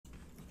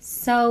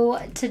So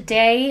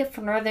today for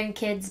Northern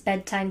Kids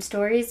Bedtime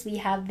Stories, we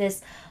have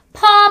this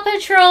Paw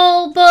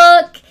Patrol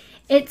book.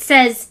 It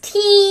says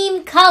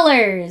Team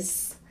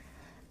Colors.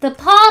 The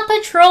Paw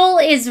Patrol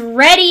is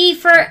ready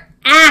for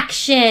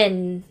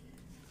action.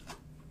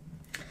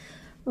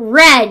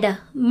 Red.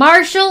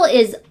 Marshall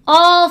is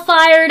all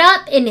fired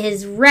up in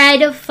his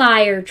red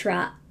fire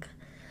truck.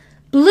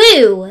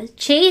 Blue.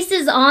 Chase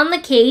is on the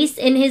case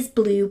in his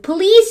blue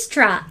police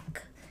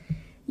truck.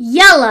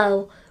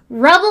 Yellow.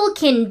 Rubble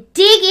can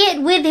dig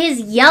it with his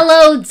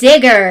yellow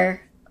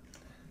digger.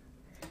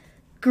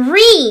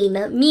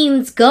 Green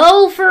means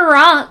go for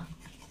rock.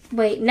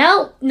 Wait,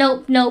 nope,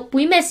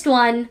 we missed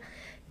one.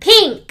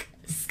 Pink.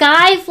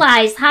 Sky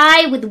flies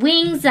high with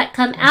wings that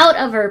come out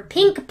of her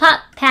pink pup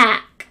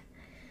pack.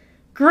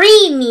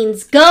 Green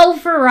means go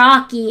for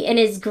Rocky in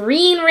his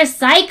green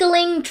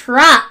recycling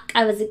truck.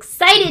 I was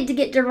excited to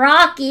get to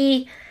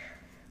Rocky.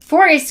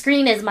 Forest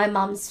green is my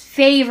mom's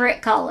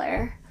favorite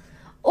color.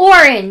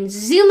 Orange.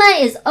 Zuma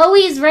is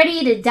always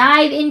ready to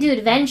dive into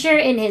adventure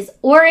in his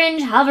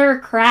orange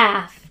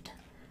hovercraft.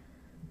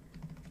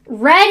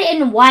 Red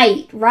and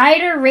white.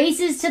 Ryder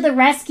races to the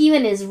rescue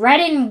in his red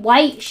and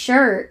white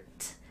shirt.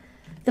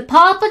 The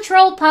Paw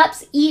Patrol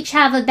pups each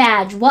have a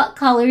badge. What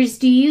colors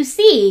do you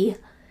see?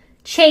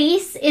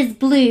 Chase is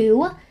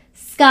blue.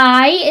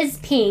 Sky is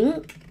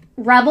pink.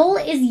 Rebel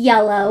is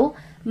yellow.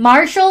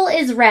 Marshall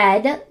is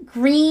red.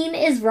 Green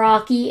is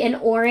Rocky. And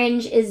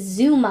orange is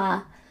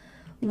Zuma.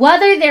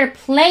 Whether they're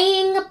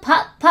playing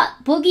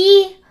putt-putt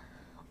boogie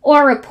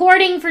or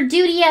reporting for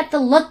duty at the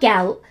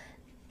lookout,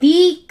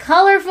 the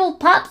colorful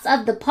pups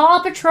of the Paw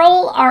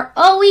Patrol are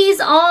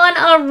always on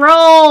a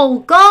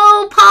roll.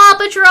 Go Paw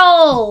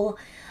Patrol!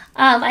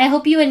 I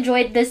hope you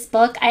enjoyed this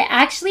book. I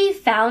actually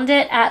found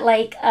it at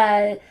like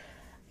a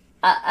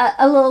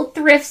little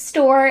thrift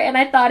store, and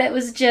I thought it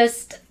was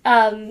just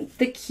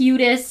the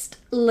cutest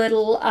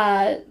little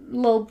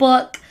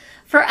book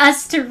for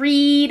us to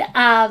read.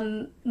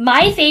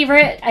 My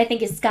favorite, I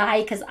think, is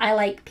Sky, because I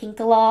like pink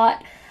a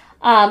lot.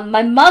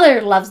 My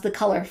mother loves the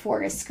color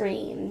forest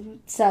green.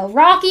 So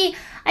Rocky,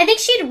 I think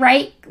she'd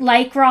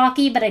like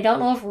Rocky, but I don't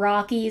know if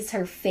Rocky's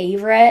her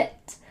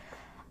favorite.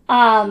 But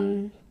I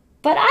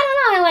don't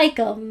know, I like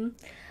them.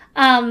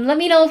 Let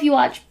me know if you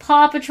watch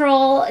Paw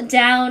Patrol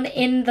down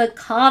in the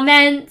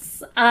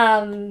comments.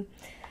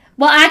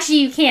 Well, actually,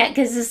 you can't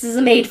because this is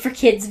a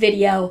made-for-kids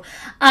video.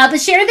 But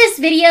share this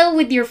video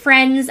with your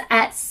friends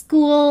at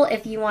school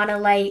if you want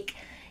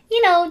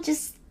to,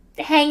 just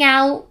hang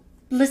out,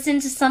 listen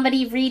to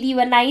somebody read you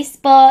a nice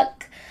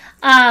book,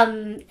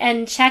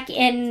 and check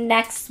in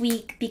next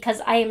week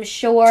because I am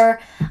sure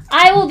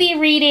I will be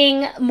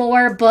reading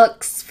more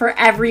books for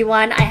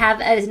everyone. I have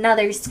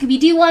another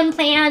Scooby-Doo one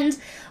planned.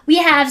 We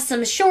have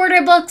some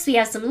shorter books. We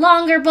have some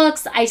longer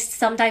books. I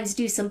sometimes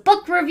do some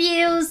book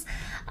reviews,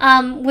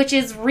 which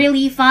is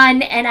really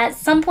fun. And at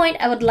some point,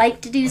 I would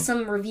like to do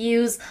some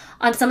reviews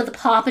on some of the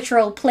Paw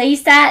Patrol play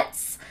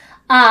sets.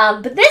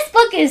 But this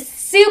book is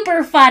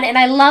super fun, and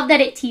I love that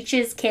it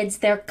teaches kids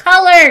their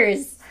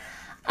colors.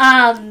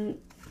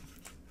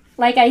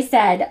 Like I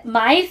said,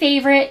 my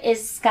favorite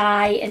is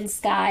Sky, and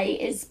Sky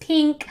is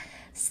pink.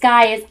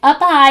 Sky is up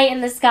high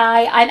in the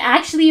sky. I'm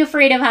actually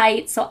afraid of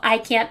heights, so I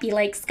can't be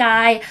like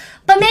Sky.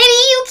 But maybe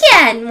you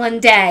can one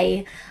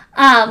day.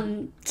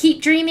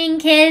 Keep dreaming,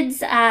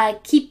 kids.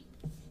 Keep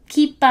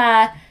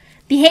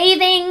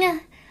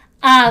behaving.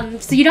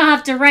 So you don't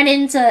have to run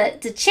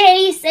into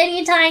Chase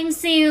anytime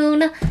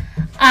soon.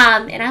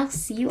 And I'll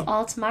see you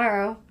all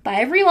tomorrow. Bye,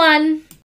 everyone.